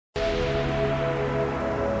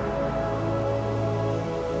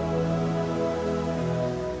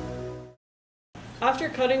After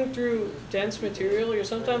cutting through dense material, you're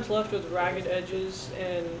sometimes left with ragged edges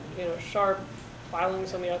and sharp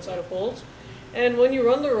filings on the outside of holes. And when you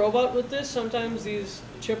run the robot with this, sometimes these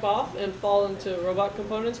chip off and fall into robot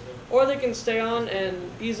components, or they can stay on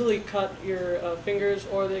and easily cut your fingers,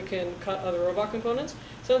 or they can cut other robot components.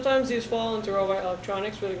 Sometimes these fall into robot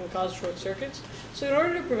electronics where they can cause short circuits. So in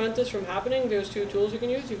order to prevent this from happening, there's two tools you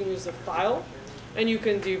can use. You can use the file, and you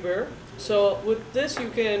can deburr. So with this,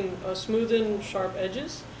 you can smoothen sharp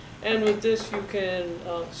edges, and with this, you can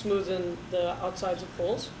smoothen the outsides of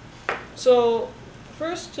holes. So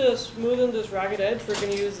first, to smoothen this ragged edge, we're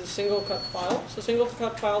going to use the single cut file. So single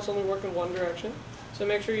cut files only work in one direction, so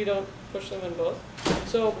make sure you don't push them in both.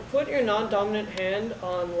 So put your non-dominant hand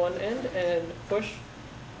on one end and push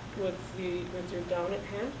with your dominant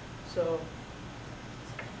hand. So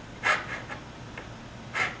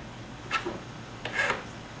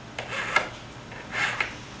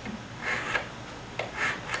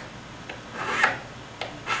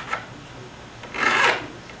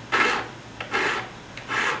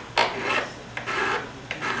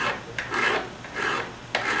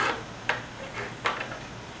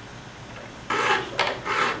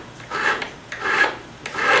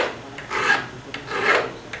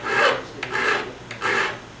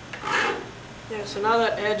so now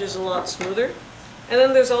that edge is a lot smoother. And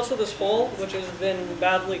then there's also this hole, which has been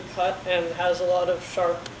badly cut and has a lot of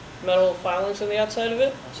sharp metal filings on the outside of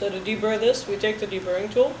it. So to deburr this, we take the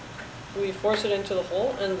deburring tool, we force it into the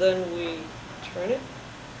hole, and then we turn it.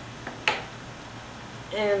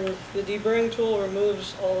 And the deburring tool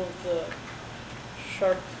removes all of the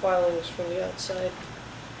sharp filings from the outside.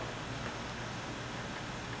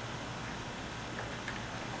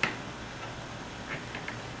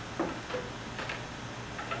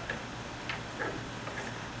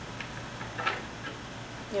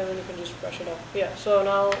 Yeah, then you can just brush it off. Yeah, so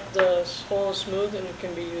now the hole is smooth and it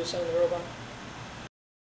can be used on the robot.